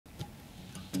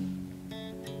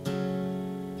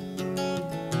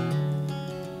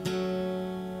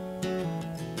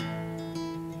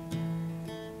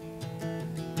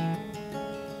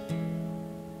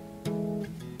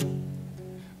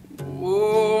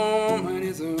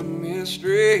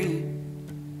way.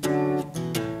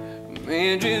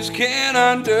 Man just can't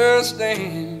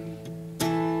understand.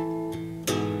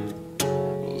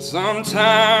 Well,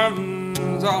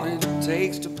 sometimes all it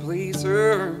takes to please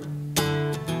her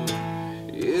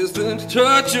is the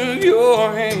touch of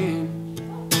your hand.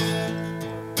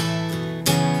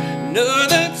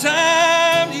 Another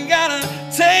time you gotta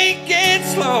take it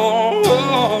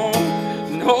slow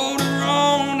and hold her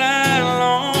all night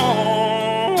long.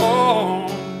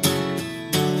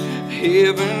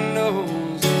 Heaven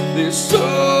knows there's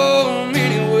so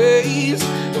many ways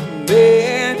a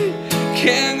man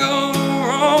can go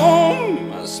wrong.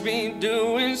 Must be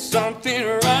doing something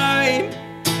right.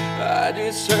 I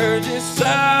just heard you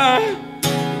sigh,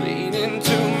 lean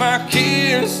into my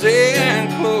kiss and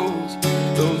close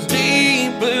those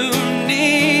deep blue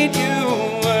need you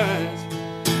eyes.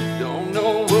 Don't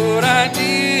know what I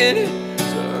did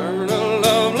to earn a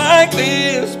love like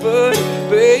this, but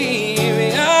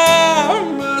baby, I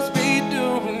must be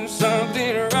doing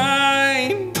something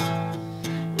right.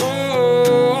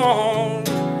 Oh.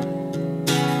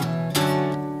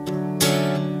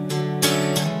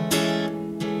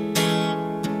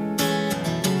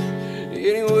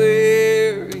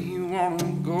 Anywhere you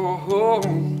wanna go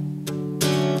home,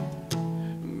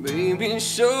 baby,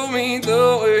 show me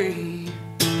the way.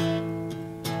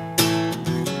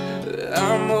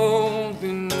 I'm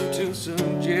open to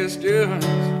suggestions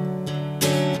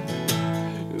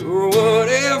or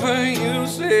whatever you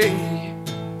say.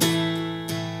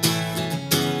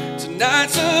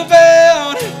 Tonight's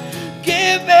about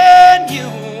giving you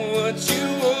what you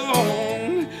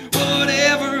want,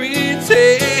 whatever it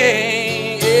takes.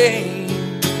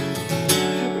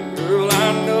 Girl, I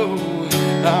know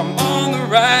I'm on the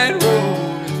right road,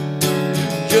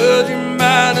 judging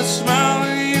by the smile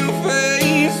on your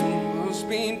face. Must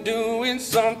be doing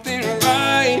something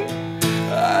right.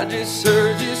 I just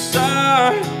heard you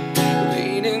sigh,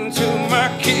 lean into my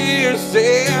kiss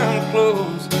and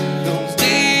close those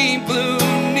deep blue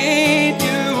need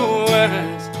you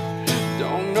eyes.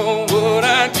 Don't know what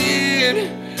I did,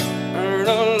 earn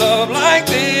a love like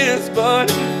this,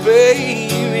 but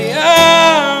baby,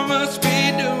 I must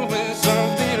be doing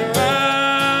something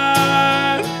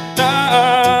right.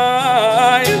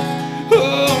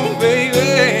 Oh, baby.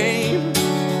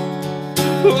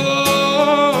 Oh,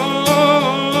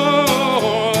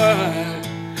 I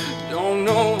don't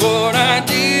know what I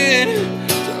did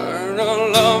to earn a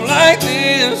love like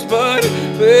this, but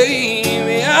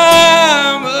baby,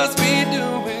 I must be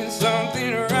doing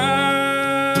something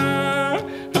right.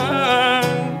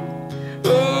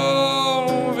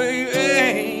 Oh,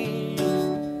 baby,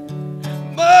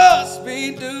 must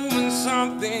be doing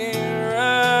something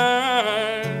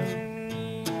right.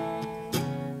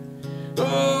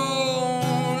 Oh,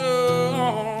 no,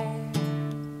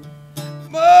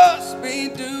 must be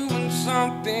doing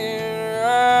something